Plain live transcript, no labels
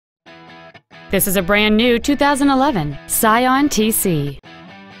This is a brand new 2011 Scion TC.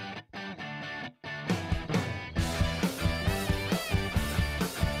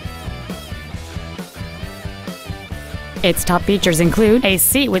 Its top features include a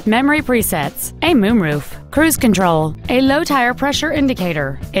seat with memory presets, a moonroof, cruise control, a low tire pressure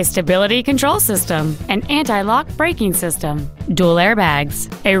indicator, a stability control system, an anti-lock braking system, dual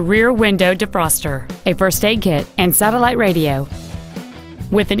airbags, a rear window defroster, a first aid kit, and satellite radio.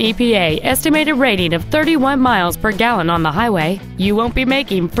 With an EPA estimated rating of 31 miles per gallon on the highway, you won't be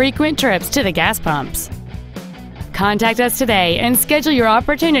making frequent trips to the gas pumps. Contact us today and schedule your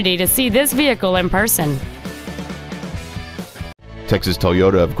opportunity to see this vehicle in person. Texas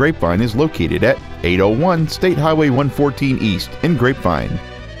Toyota of Grapevine is located at 801 State Highway 114 East in Grapevine.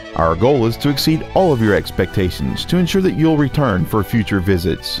 Our goal is to exceed all of your expectations to ensure that you'll return for future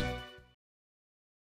visits.